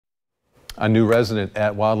a new resident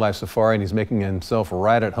at Wildlife Safari, and he's making himself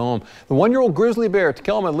right at home. The one-year-old grizzly bear,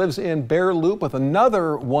 Takelma, lives in Bear Loop with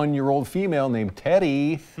another one-year-old female named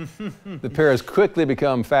Teddy. The pair has quickly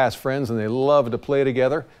become fast friends, and they love to play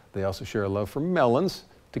together. They also share a love for melons.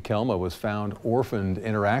 Takelma was found orphaned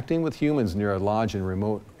interacting with humans near a lodge in a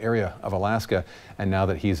remote area of Alaska. And now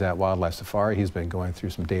that he's at Wildlife Safari, he's been going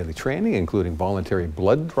through some daily training, including voluntary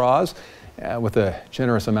blood draws. With a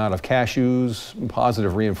generous amount of cashews,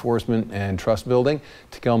 positive reinforcement, and trust building,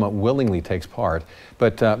 Takelma willingly takes part.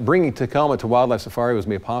 But bringing Takelma to Wildlife Safari was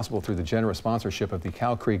made possible through the generous sponsorship of the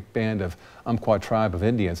Cow Creek Band of Umpqua Tribe of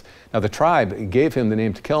Indians. Now, the tribe gave him the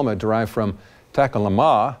name Takelma, derived from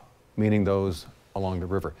Takelma, meaning those along the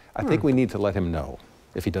river. I think we need to let him know,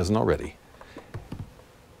 if he doesn't already,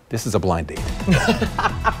 this is a blind date.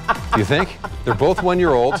 Do you think? They're both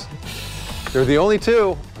one-year-olds. They're the only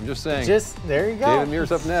two. I'm just saying. There you go. David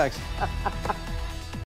Mears up next.